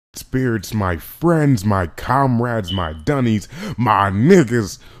spirits, my friends, my comrades, my dunnies, my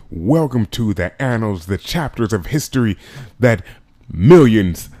niggas. Welcome to the annals, the chapters of history that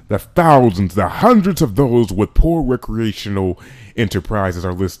millions, the thousands, the hundreds of those with poor recreational enterprises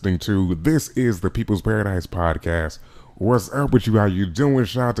are listening to. This is the People's Paradise Podcast. What's up with you? How you doing?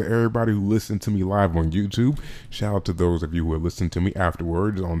 Shout out to everybody who listened to me live on YouTube. Shout out to those of you who have listened to me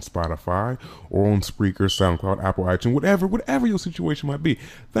afterwards on Spotify or on Spreaker, SoundCloud, Apple iTunes, whatever your situation might be.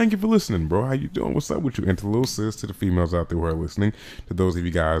 Thank you for listening, bro. How you doing? What's up with you? And to the little sis, to the females out there who are listening, to those of you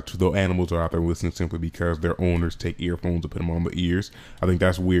guys, to the animals who are out there listening simply because their owners take earphones and put them on the ears. I think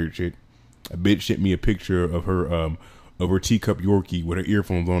that's weird shit. A bitch sent me a picture of her teacup Yorkie with her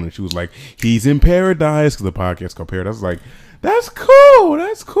earphones on, and she was like, "He's in paradise," because the podcast called Paradise. I was like, that's cool,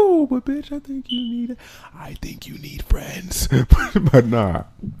 but bitch, I think you need friends. but nah.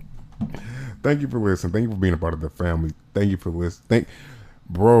 Thank you for listening. Thank you for being a part of the family. Thank you for listening.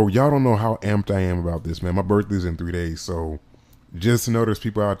 Bro, y'all don't know how amped I am about this, man. My birthday's in 3 days, so just to know there's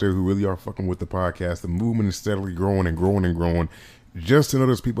people out there who really are fucking with the podcast. The movement is steadily growing and growing and growing. Just to know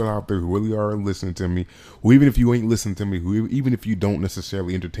there's people out there who really are listening to me, who even if you ain't listening to me, who even if you don't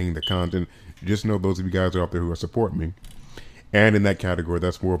necessarily entertain the content, just know those of you guys out there who are supporting me. And in that category,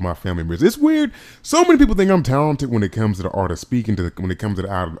 that's more of my family members. It's weird. So many people think I'm talented when it comes to the art of speaking, when it comes to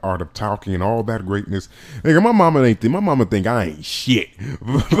the art of talking and all that greatness. Nigga, my mama think I ain't shit.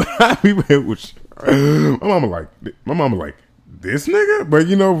 But my mama like, this nigga? But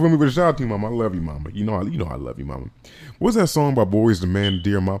you know, when we shout out to you, mama, I love you, mama. You know I love you, mama. What's that song by Boys the Man,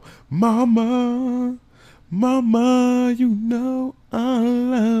 Dear Mom? Mama, you know I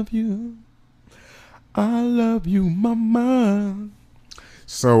love you. I love you, mama.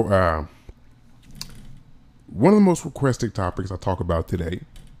 So, one of the most requested topics I talk about today,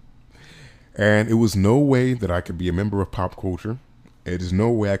 and it was no way that I could be a member of pop culture. It is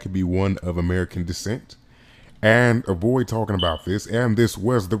no way I could be one of American descent and avoid talking about this. And this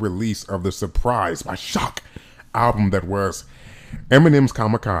was the release of the surprise, by shock, album that was Eminem's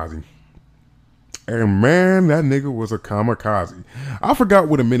Kamikaze. And man, that nigga was a kamikaze. I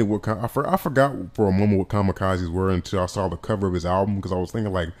forgot I forgot for a moment what kamikazes were until I saw the cover of his album, because I was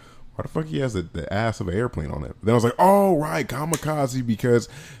thinking like, why the fuck he has the ass of an airplane on it? Then I was like, oh right, kamikaze, because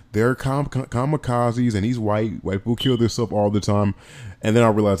they're kamikazes and he's white. White people kill themselves all the time. And then I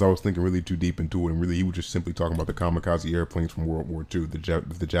realized I was thinking really too deep into it, and really he was just simply talking about the kamikaze airplanes from World War II, the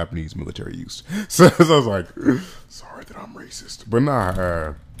Japanese military used. So I was like, sorry that I'm racist. But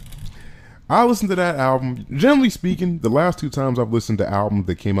nah, I listened to that album. Generally speaking, the last 2 times I've listened to albums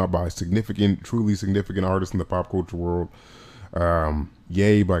that came out by truly significant artists in the pop culture world,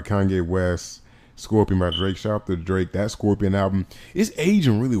 Yay by Kanye West, Scorpion by Drake. Shout out to Drake. That Scorpion album is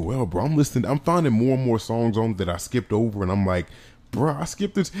aging really well, bro. I'm finding more and more songs on that I skipped over, and I'm like, bro, I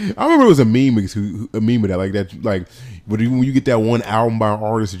skipped this. I remember it was a meme of that, like when you get that one album by an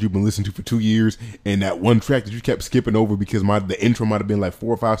artist that you've been listening to for 2 years, and that one track that you kept skipping over because the intro might have been like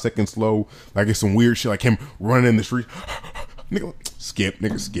 4 or 5 seconds slow, like it's some weird shit, like him running in the street. Nigga, skip.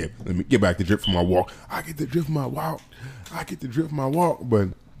 Let me get back the drip from my walk. I get the drip from my walk. But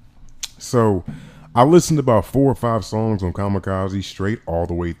so I listened to about 4 or 5 songs on Kamikaze straight all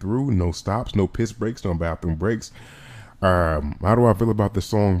the way through, no stops, no piss breaks, no bathroom breaks. How do I feel about the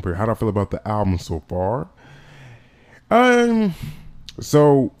song? How do I feel about the album so far?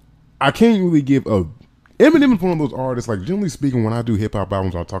 So I can't really give a. Eminem is one of those artists. Like, generally speaking, when I do hip hop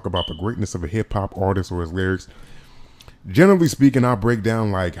albums, I'll talk about the greatness of a hip hop artist or his lyrics. Generally speaking, I break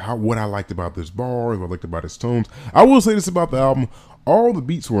down like what I liked about this bar, what I liked about his tones. I will say this about the album: all the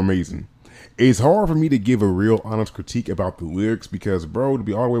beats were amazing. It's hard for me to give a real honest critique about the lyrics because, bro, to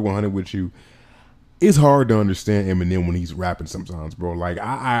be all the way 100 with you, it's hard to understand Eminem when he's rapping sometimes, bro. Like,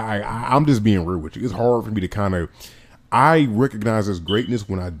 I'm just being real with you. It's hard for me to I recognize his greatness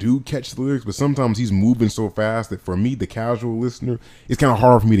when I do catch the lyrics, but sometimes he's moving so fast that for me, the casual listener, it's kind of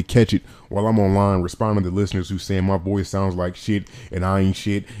hard for me to catch it while I'm online responding to listeners who saying my voice sounds like shit and I ain't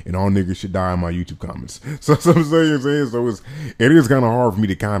shit and all niggas should die in my YouTube comments. So I'm saying, so it is kind of hard for me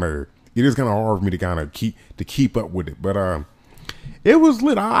to keep up with it. But it was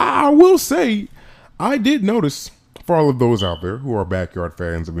lit. I will say, I did notice, for all of those out there who are backyard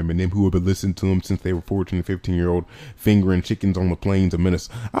fans of Eminem, who have been listening to him since they were 14 and 15-year-old, fingering chickens on the plains of Menace.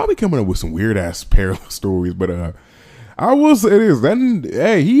 I'll be coming up with some weird ass parallel stories, but I will say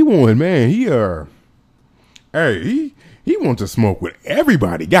this: he won, man. He wants to smoke with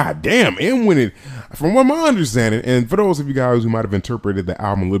everybody. God damn, and when it, from what my understanding, and for those of you guys who might have interpreted the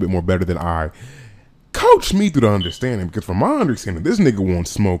album a little bit more better than I, coach me through the understanding, because from my understanding, this nigga wants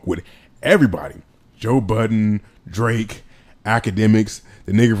smoke with everybody. Joe Budden, Drake, academics,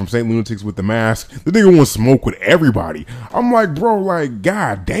 the nigga from St. Lunatics with the mask. The nigga wants smoke with everybody. I'm like, bro, like,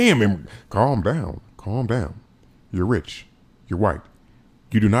 god damn him. Calm down. Calm down. You're rich. You're white.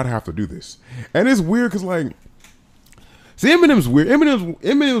 You do not have to do this. And it's weird because, like, see, Eminem's weird.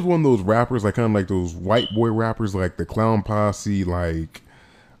 Eminem's one of those rappers, like, kind of like those white boy rappers, like the Clown Posse, like,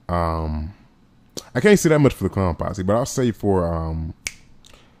 I can't say that much for the Clown Posse, but I'll say for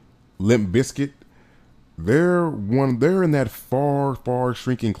Limp Bizkit, they're in that far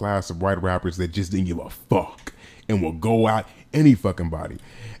shrinking class of white rappers that just didn't give a fuck and will go out any fucking body.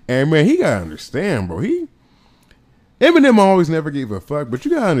 And man, he gotta understand, bro. Eminem always never gave a fuck, but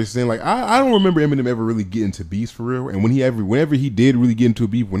you gotta understand, like, I don't remember Eminem ever really getting into beefs for real. And whenever he did really get into a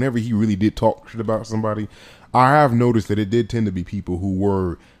beef, whenever he really did talk shit about somebody, I have noticed that it did tend to be people who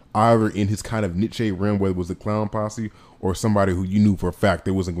were either in his kind of niche realm, whether it was the Clown Posse or somebody who you knew for a fact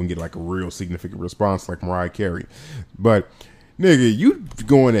they wasn't gonna get like a real significant response like Mariah Carey. But nigga, you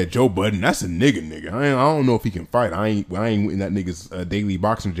going at Joe Budden, that's a nigga. I don't know if he can fight. I ain't in that nigga's daily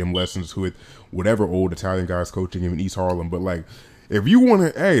boxing gym lessons with whatever old Italian guys coaching him in East Harlem. But like, if you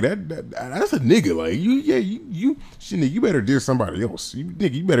want to, hey, that's a nigga. Like you better diss somebody else. You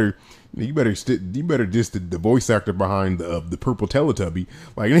better diss the voice actor behind the purple Teletubby.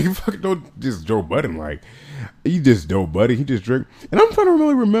 Like, nigga, fucking don't diss Joe Budden. Like, he just Joe Budden. He just drink. And I'm trying to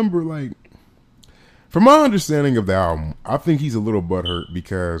really remember, like, from my understanding of the album, I think he's a little butthurt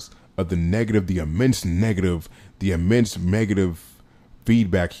because of the immense negative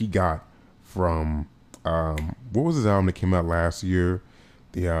feedback he got from what was his album that came out last year?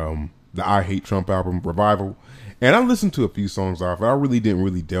 The I Hate Trump album, Revival. And I listened to a few songs off. I really didn't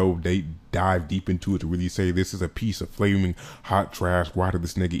really dive deep into it to really say this is a piece of flaming hot trash. Why did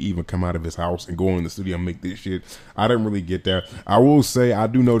this nigga even come out of his house and go in the studio and make this shit? I didn't really get that. I will say I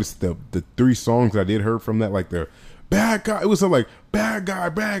do notice the 3 songs I did hear from that, like the bad guy. It was something like bad guy,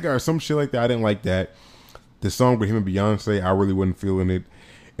 or some shit like that. I didn't like that. The song with him and Beyonce, I really wasn't feeling it.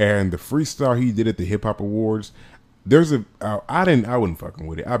 And the freestyle he did at the Hip Hop Awards, I wasn't fucking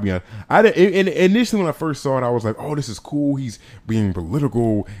with it. I'll be honest. Initially when I first saw it, I was like, oh, this is cool. He's being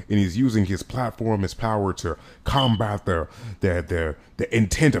political and he's using his platform, his power to combat the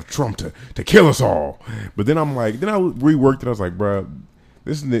intent of Trump to kill us all. But then I'm like, then I reworked it. I was like, bro,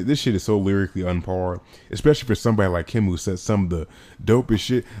 this shit is so lyrically unpar, especially for somebody like him who said some of the dopest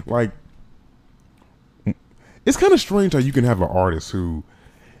shit. Like, it's kind of strange how you can have an artist who,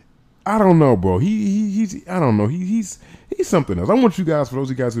 I don't know, bro. He's I don't know. He's something else. I want you guys, for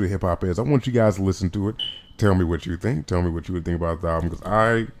those of you guys who the hip hop is, I want you guys to listen to it. Tell me what you think. Tell me what you would think about the album, because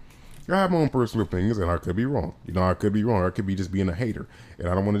I have my own personal opinions, and I could be wrong. You know, I could be wrong. I could be just being a hater, and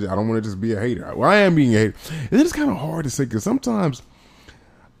I don't want to just be a hater. Well, I am being a hater, and it's kind of hard to say because sometimes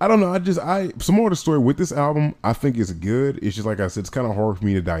I don't know. Some more of the story with this album, I think is good. It's just like I said, it's kind of hard for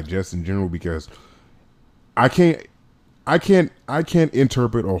me to digest in general because I can't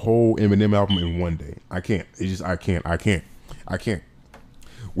interpret a whole Eminem album in one day. I can't. It's just I can't.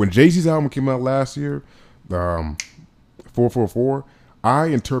 When Jay-Z's album came out last year, 444, I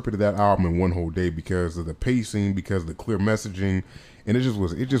interpreted that album in one whole day because of the pacing, because of the clear messaging, and it just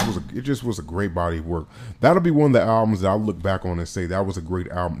was a great body of work. That'll be one of the albums that I'll look back on and say that was a great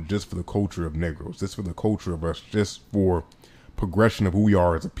album just for the culture of Negroes, just for the culture of us, just for progression of who we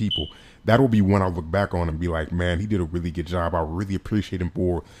are as a people. That'll be one I'll look back on and be like, man, he did a really good job. I really appreciate him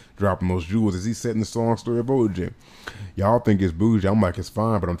for dropping those jewels as he said in the song Story of OJ. Y'all think it's bougie. I'm like, it's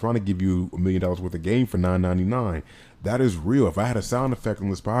fine, but I'm trying to give you $1 million worth of game for $9.99. That is real. If I had a sound effect on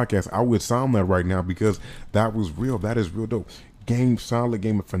this podcast, I would sound that right now because that was real. That is real dope. Game, solid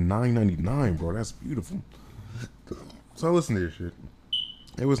game for $9.99, bro. That's beautiful. So listen to this shit.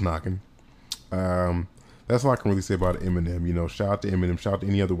 It was knocking. That's all I can really say about Eminem. You know, shout out to Eminem. Shout out to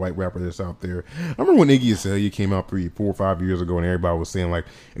any other white rapper that's out there. I remember when Iggy Azalea came out 3, 4, 5 years ago, and everybody was saying like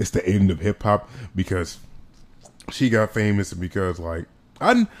it's the end of hip hop because she got famous and because like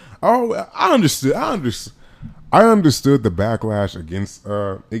I understood the backlash against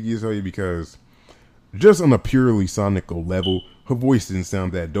Iggy Azalea because just on a purely sonical level, her voice didn't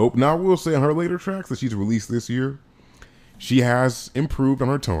sound that dope. Now I will say on her later tracks that she's released this year, she has improved on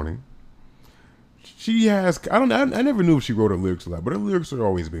her toning. She has. I never knew if she wrote her lyrics a lot, but her lyrics have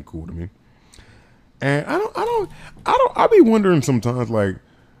always been cool to me. And I be wondering sometimes, like,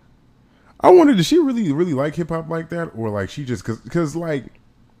 I wonder, did she really like hip hop like that, or like she just because like,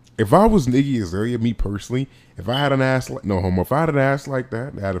 if I was Iggy Azalea, me personally, if I had an ass like if I had an ass like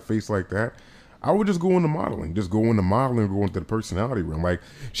that, had a face like that, I would just go into modeling, go into the personality realm. Like,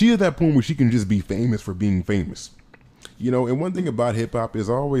 she's at that point where she can just be famous for being famous, you know. And one thing about hip hop is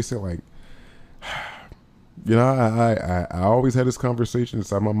I always say like, You know, I always had this conversation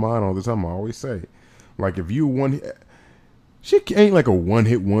inside my mind all the time. I always say, like, if you one, she ain't like a one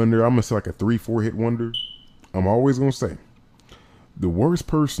hit wonder. I'm gonna say like a 3-4 hit wonder. I'm always gonna say the worst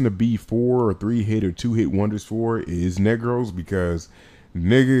person to be 4 or 3 hit or 2 hit wonders for is Negros, because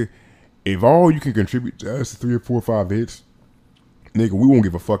nigga, if all you can contribute to us is 3 or 4 or 5 hits, nigga, we won't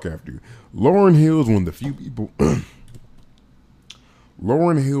give a fuck after you. Lauryn Hill's one of the few people.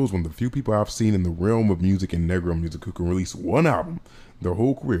 Lauryn Hill's one of the few people I've seen in the realm of music and Negro music who can release one album their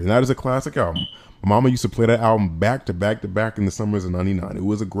whole career. And that is a classic album. My mama used to play that album back to back to back in the summers of '99. It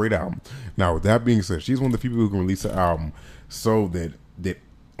was a great album. Now, with that being said, she's one of the people who can release an album so that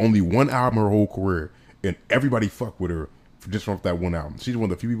only one album her whole career and everybody fuck with her just off that one album. She's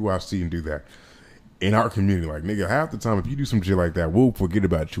one of the few people I've seen do that in our community. Like, nigga, half the time if you do some shit like that, we'll forget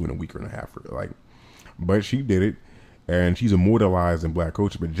about you in a week and a half. Like, but she did it. And she's immortalized in black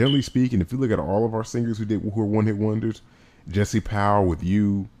culture. But generally speaking, if you look at all of our singers who are one hit wonders, Jesse Powell with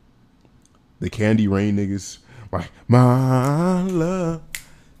You, the Candy Rain niggas, like, my love,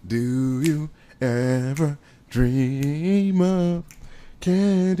 do you ever dream of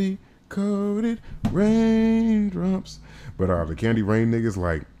candy coated raindrops? But the Candy Rain niggas,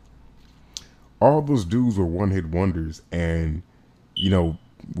 like, all those dudes were one hit wonders, and you know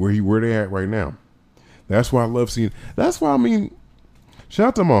where they at right now. That's why I love seeing. That's why, I mean, shout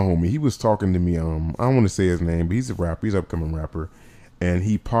out to my homie. He was talking to me. I don't want to say his name, but he's a rapper. He's an upcoming rapper, and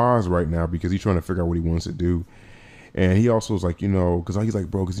he paused right now because he's trying to figure out what he wants to do. And he also was like, you know, because he's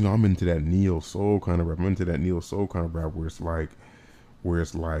like, bro, because you know I'm into that neo soul kind of rap. I'm into that neo soul kind of rap where it's like,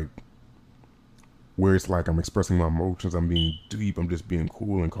 I'm expressing my emotions. I'm being deep. I'm just being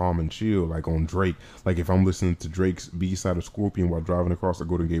cool and calm and chill. Like on Drake. Like if I'm listening to Drake's B-side of Scorpion while driving across the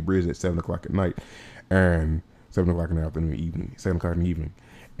Golden Gate Bridge at 7 o'clock at night, and 7 o'clock in the afternoon, evening, 7 o'clock in the evening.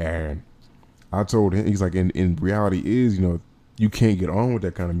 And I told him, he's like, in reality is, you know, you can't get on with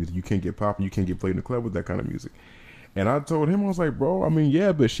that kind of music. You can't get popping. You can't get played in the club with that kind of music. And I told him, I was like, bro, I mean,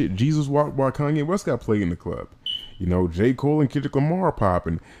 yeah, but shit, Jesus walked while Kanye West got played in the club. You know, J. Cole and Kendrick Lamar are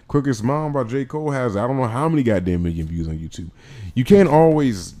popping. Quickest Mom by J. Cole has, I don't know how many goddamn million views on YouTube. You can't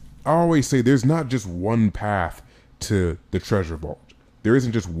always, I always say there's not just one path to the treasure vault. There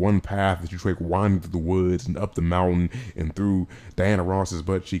isn't just one path that you take winding through the woods and up the mountain and through Diana Ross's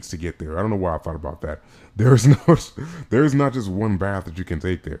butt cheeks to get there. I don't know why I thought about that. There's not just one path that you can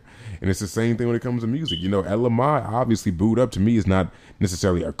take there. And it's the same thing when it comes to music. You know, LMI, obviously, Boot Up to me is not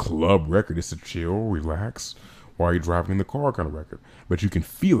necessarily a club record. It's a chill, relax, while you're driving in the car kind of record. But you can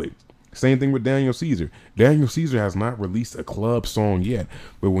feel it. Same thing with Daniel Caesar. Daniel Caesar has not released a club song yet.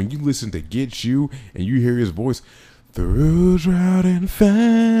 But when you listen to Get You and you hear his voice, through drought and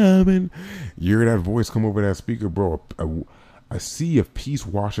famine, you hear that voice come over that speaker, bro. A sea of peace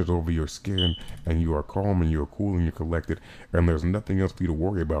washes over your skin, and you are calm and you're cool and you're collected, and there's nothing else for you to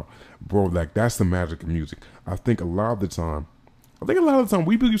worry about, bro. Like, that's the magic of music. I think a lot of the time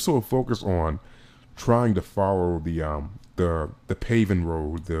we be so focused on trying to follow the paving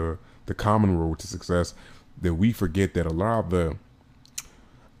road, the common road to success, that we forget that a lot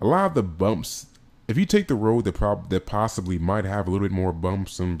of the bumps. If you take the road that possibly might have a little bit more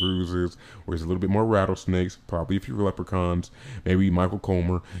bumps and bruises, where there's a little bit more rattlesnakes, probably if you're leprechauns, maybe Michael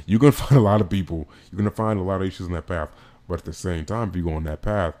Comer, you're going to find a lot of people. You're going to find a lot of issues in that path. But at the same time, if you go on that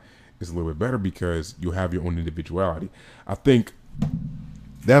path, it's a little bit better because you have your own individuality. I think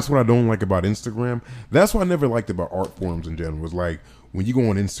that's what I don't like about Instagram. That's what I never liked about art forums in general. It's like, when you go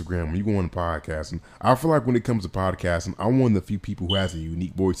on Instagram, when you go on podcasting, I feel like when it comes to podcasting, I'm one of the few people who has a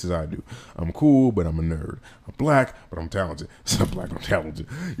unique voice as I do. I'm cool, but I'm a nerd. I'm black, but I'm talented. So I'm black, I'm talented.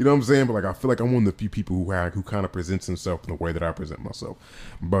 You know what I'm saying? But like, I feel like I'm one of the few people who kind of presents himself in the way that I present myself.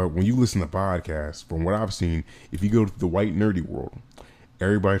 But when you listen to podcasts, from what I've seen, if you go to the white nerdy world,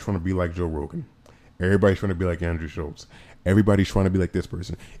 everybody's trying to be like Joe Rogan. Everybody's trying to be like Andrew Schultz. Everybody's trying to be like this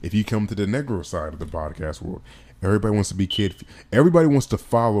person. If you come to the Negro side of the podcast world, everybody wants to be Kid. Everybody wants to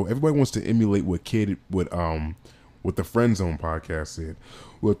follow. Everybody wants to emulate what the Friend Zone podcast said,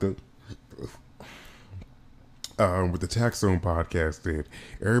 what the Tax Zone podcast did.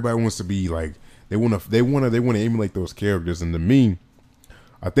 Everybody wants to be like, they want to emulate those characters. And to me,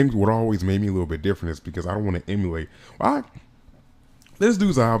 I think what always made me a little bit different is because I don't want to emulate. There's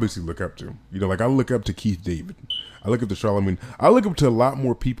dudes I obviously look up to. You know, like I look up to Keith David. I look up to Charlamagne. I look up to a lot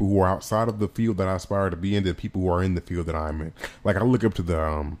more people who are outside of the field that I aspire to be in than people who are in the field that I'm in. Like I look up to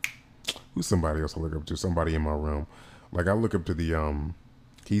the who's somebody else I look up to? Somebody in my realm. Like I look up to the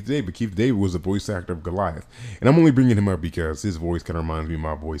Keith David. Keith David was the voice actor of Goliath. And I'm only bringing him up because his voice kind of reminds me of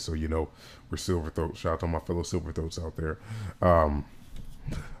my voice. So, you know, we're silver throats. Shout out to my fellow silver throats out there.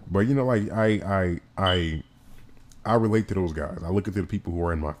 But, you know, like I I relate to those guys. I look at the people who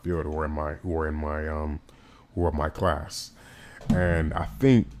are in my field, who are my class, and I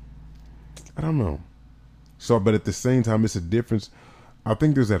think I don't know. So, but at the same time, it's a difference. I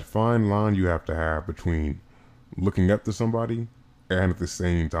think there's that fine line you have to have between looking up to somebody and at the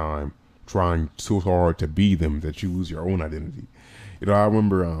same time trying so hard to be them that you lose your own identity. You know, I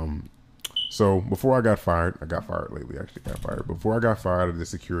remember. So before I got fired lately. Actually, got fired. Before I got fired, I did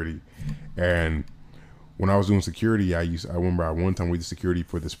security, and when I was doing security, I remember one time we did security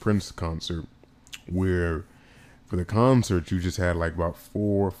for this Prince concert, where for the concert you just had like about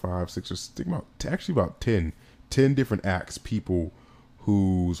 4, 5, 6, or actually about 10 different acts, people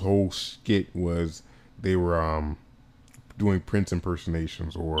whose whole skit was they were doing Prince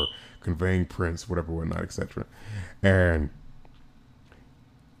impersonations or conveying Prince, whatever, whatnot, etc. And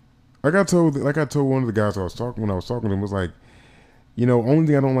like I told one of the guys when I was talking to him, was like, you know, only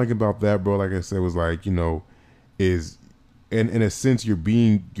thing I don't like about that, bro, like I said, was like, you know, is in a sense you're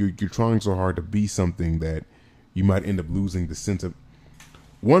trying so hard to be something that you might end up losing the sense of.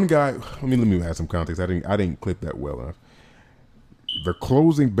 One guy, let me add some context. I didn't clip that well enough. The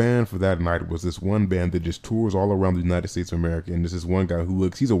closing band for that night was this one band that just tours all around the United States of America, and this is one guy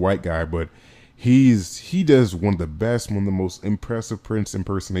he's a white guy, but he does one of the most impressive Prince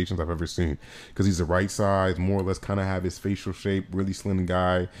impersonations I've ever seen, because he's the right size, more or less, kind of have his facial shape, really slim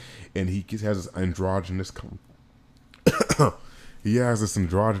guy, and he has this androgynous he has this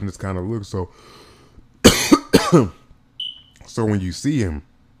androgynous kind of look. So so when you see him,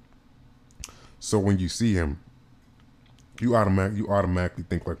 you automatically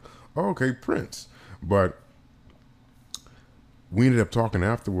think like, oh, okay, Prince. But we ended up talking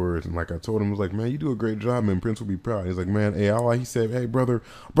afterwards, and like I told him, I was like, man, you do a great job, man. Prince will be proud. He's like, man, he said, hey, brother,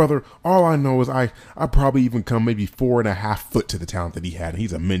 all I know is I probably even come maybe 4.5 foot to the talent that he had. And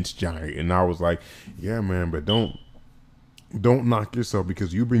he's a immense giant. And I was like, yeah, man, but don't knock yourself,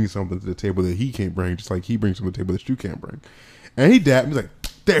 because you bring something to the table that he can't bring, just like he brings something to the table that you can't bring. And he dapped me. He's like,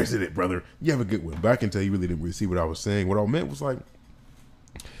 there's it, brother. You have a good one. But I can tell you really didn't really see what I was saying. What I meant was like,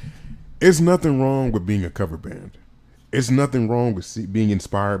 it's nothing wrong with being a cover band. It's nothing wrong with being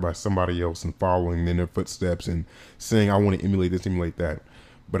inspired by somebody else and following in their footsteps and saying, I want to emulate this, emulate that.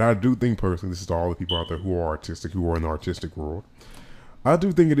 But I do think personally, this is to all the people out there who are artistic, who are in the artistic world, I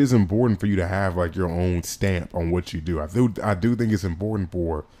do think it is important for you to have like your own stamp on what you do. I do think it's important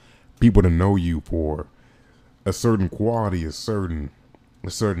for people to know you for a certain quality, a certain, you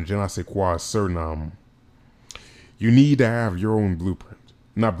need to have your own blueprint.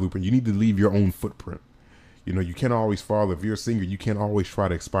 You need to leave your own footprint. You know, you can't always follow. If you're a singer, you can't always try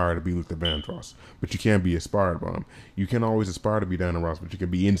to aspire to be Luther Vandross, but you can be inspired by them. You can't always aspire to be Diana Ross, but you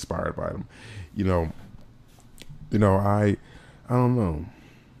can be inspired by them. You know, I don't know.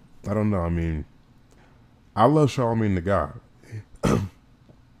 I mean, I love Charlamagne the God.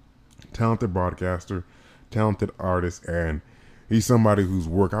 Talented broadcaster, talented artist, and he's somebody whose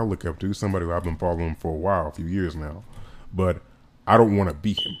work I look up to, somebody who I've been following for a while, a few years now. But I don't want to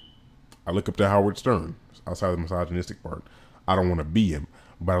be him. I look up to Howard Stern, outside of the misogynistic part. I don't want to be him,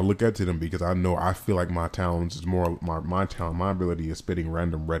 but I look up to them because I feel like my talent is more my talent. My ability is spitting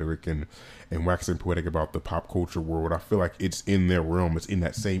random rhetoric and waxing poetic about the pop culture world. I feel like it's in their realm. It's in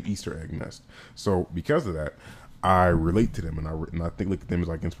that same Easter egg nest. So because of that, I relate to them, and I think look at them as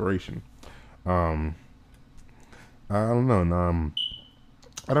like inspiration. I don't know.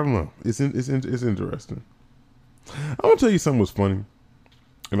 I don't know. It's interesting. I'm gonna tell you something was funny,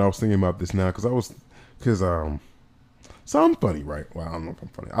 and I was thinking about this now so I'm funny, right? Well, I don't know if I'm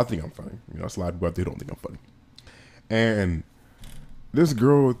funny. I think I'm funny. You know, it's a lot of people out there who don't think I'm funny. And this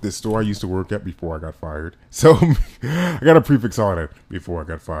girl at this store I used to work at before I got fired. So I got to prefix all that before I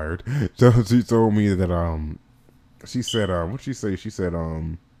got fired. So she told me that she said what'd she say? She said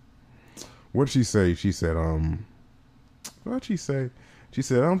what'd she say? She said what'd she say? She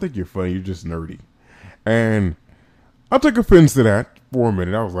said, I don't think you're funny, you're just nerdy. And I took offense to that for a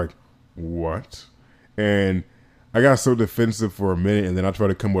minute. I was like, what? And I got so defensive for a minute, and then I tried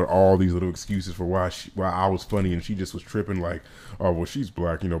to come with all these little excuses for why I was funny, and she just was tripping like, oh, well, she's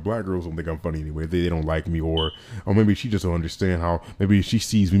black. You know, black girls don't think I'm funny anyway. They don't like me, or maybe she just don't understand how, maybe if she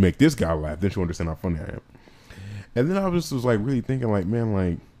sees me make this guy laugh, then she'll understand how funny I am. And then I was like really thinking like, man,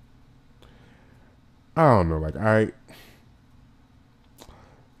 like, I don't know, like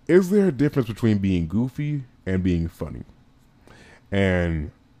is there a difference between being goofy and being funny?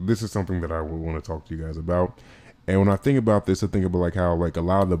 And this is something that I would want to talk to you guys about. And when I think about this, I think about like how like a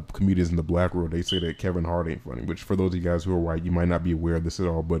lot of the comedians in the black world, they say that Kevin Hart ain't funny, which for those of you guys who are white, you might not be aware of this at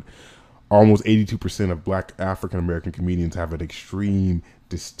all, but almost 82% of black African-American comedians have an extreme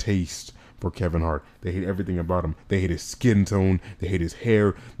distaste for Kevin Hart. They hate everything about him. They hate his skin tone. They hate his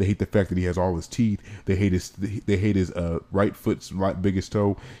hair. They hate the fact that he has all his teeth. They hate his right foot's biggest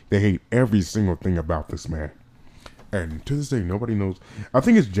toe. They hate every single thing about this man. And to this day, nobody knows. I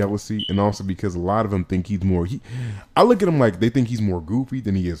think it's jealousy, and also because a lot of them think he's more. I look at him like they think he's more goofy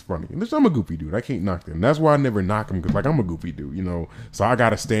than he is funny. And I'm a goofy dude. I can't knock them. That's why I never knock him, because like I'm a goofy dude, you know. So I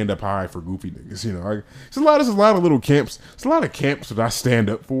gotta stand up high for goofy niggas, you know. There's a lot of little camps. There's a lot of camps that I stand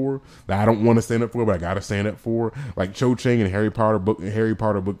up for that I don't want to stand up for, but I gotta stand up for. Like Cho Chang and Harry Potter book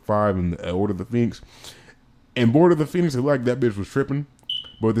 5 and Order of the Phoenix. And Order of the Phoenix, like that bitch was tripping.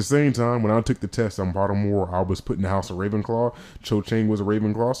 But at the same time, when I took the test on Baltimore, I was put in the house of Ravenclaw. Cho Chang was a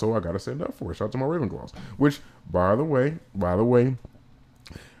Ravenclaw, so I got to stand up for it. Shout out to my Ravenclaws. Which, by the way,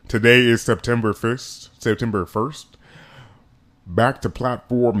 today is September 1st. Back to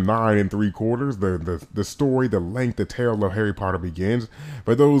platform 9 3/4. The story, the length, the tale of Harry Potter begins.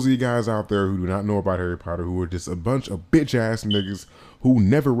 For those of you guys out there who do not know about Harry Potter, who are just a bunch of bitch-ass niggas who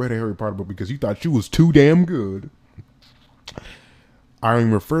never read a Harry Potter book because you thought you was too damn good,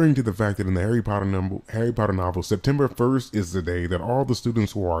 I'm referring to the fact that in the Harry Potter novel, September 1st is the day that all the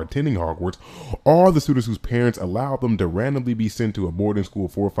students who are attending Hogwarts, all the students whose parents allow them to randomly be sent to a boarding school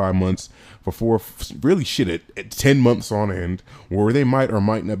 4 or 5 months for 10 months on end, where they might or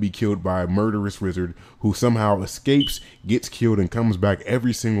might not be killed by a murderous wizard who somehow escapes, gets killed, and comes back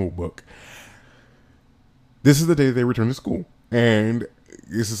every single book. This is the day they return to school. And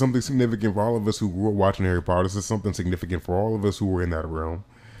this is something significant for all of us who grew up watching Harry Potter. This is something significant for all of us who were in that realm.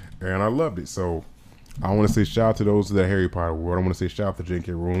 And I loved it. So I want to say shout out to those of the Harry Potter world. I want to say shout out to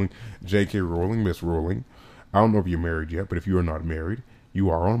J.K. Rowling, Miss Rowling. I don't know if you're married yet, but if you are not married, you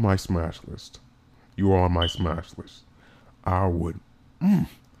are on my smash list. You are on my smash list. I would.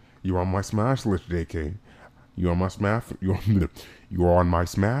 You are on my smash list, J.K. You are on my smash. You are on my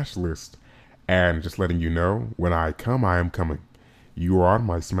smash list. And just letting you know, when I come, I am coming. You are on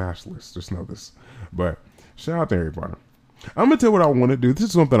my smash list. Just know this. But shout out to Harry Potter. I'm going to tell you what I want to do. This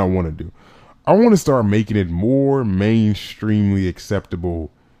is something I want to do. I want to start making it more mainstreamly acceptable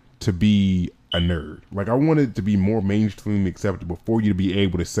to be a nerd. Like, I want it to be more mainstreamly acceptable for you to be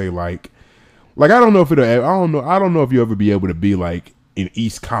able to say, like I don't know if you'll ever be able to be like in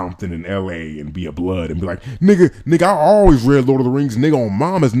East Compton in LA and be a blood and be like, nigga, I always read Lord of the Rings, nigga, on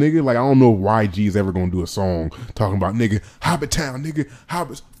mamas, nigga. Like, I don't know if YG is ever gonna do a song talking about, nigga, Hobbit Town, nigga,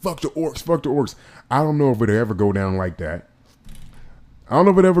 Hobbits, fuck the orcs. I don't know if it'll ever go down like that.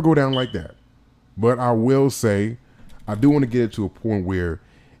 But I will say, I do want to get it to a point where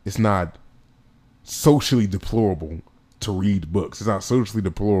it's not socially deplorable to read books. It's not socially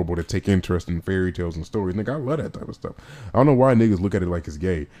deplorable to take interest in fairy tales and stories. Nigga, I love that type of stuff. I don't know why niggas look at it like it's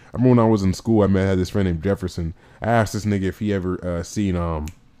gay. I remember when I was in school, I had this friend named Jefferson. I asked this nigga if he ever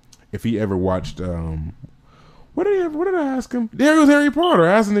watched, what did I ask him? There was Harry Potter.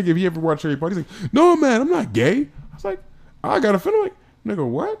 I asked the nigga if he ever watched Harry Potter. He's like, no, man, I'm not gay. I was like, I got a feeling like, nigga,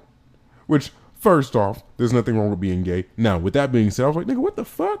 what? Which, first off, there's nothing wrong with being gay. Now, with that being said, I was like, nigga, what the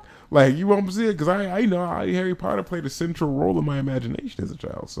fuck? Like, you won't see it, because I know Harry Potter played a central role in my imagination as a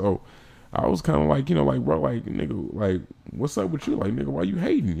child. So I was kind of like, you know, like, bro, like, nigga, like, what's up with you? Like, nigga, why you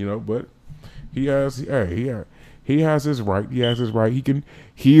hating? You know, but he has his right. He has his right.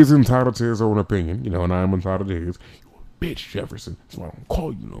 He is entitled to his own opinion, you know, and I am entitled to his. You a bitch, Jefferson. That's why I don't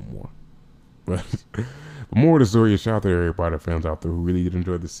call you no more. But more of the story is shout out to Harry Potter fans out there who really did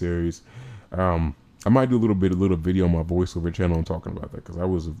enjoy the series. I might do a little video on my voiceover channel and talking about that, because I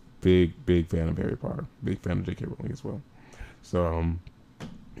was a big fan of Harry Potter, big fan of J.K. Rowling as well. So,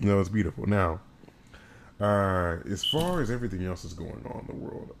 you know, it's beautiful. Now, as far as everything else is going on in the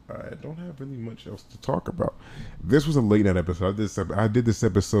world, I don't have really much else to talk about. This was a late night episode. I did this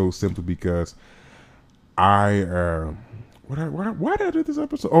episode simply because why did I do this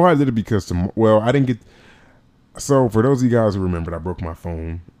episode? Oh, I did it because I didn't get. So for those of you guys who remembered, I broke my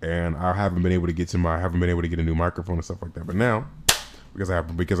phone and I haven't been able to get a new microphone and stuff like that. But now, because I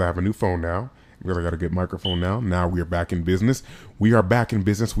have a new phone now, because I got a good microphone now we are back in business. We are back in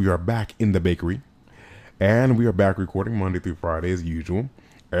the bakery, and we are back recording Monday through Friday as usual.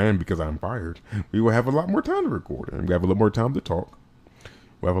 And because I'm fired, we will have a lot more time to record, and we have a lot more time to talk.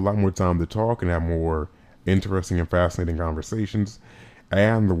 We'll have a lot more time to talk and have more interesting and fascinating conversations,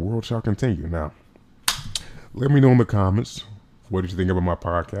 and the world shall continue. Now, let me know in the comments, what did you think about my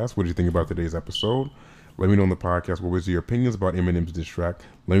podcast? What did you think about today's episode? Let me know in the podcast, what was your opinions about Eminem's diss track?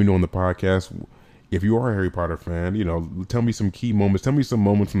 Let me know in the podcast, if you are a Harry Potter fan, you know, tell me some key moments. Tell me some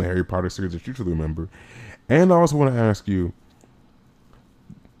moments from the Harry Potter series that you truly remember. And I also want to ask you,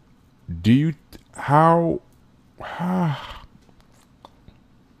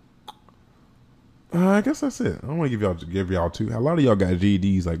 I guess that's it. I don't want to give y'all too. A lot of y'all got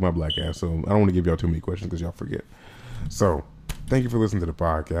GEDs like my black ass, so I don't want to give y'all too many questions because y'all forget. So, thank you for listening to the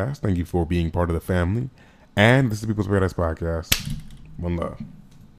podcast. Thank you for being part of the family. And this is the People's Paradise Podcast. One love.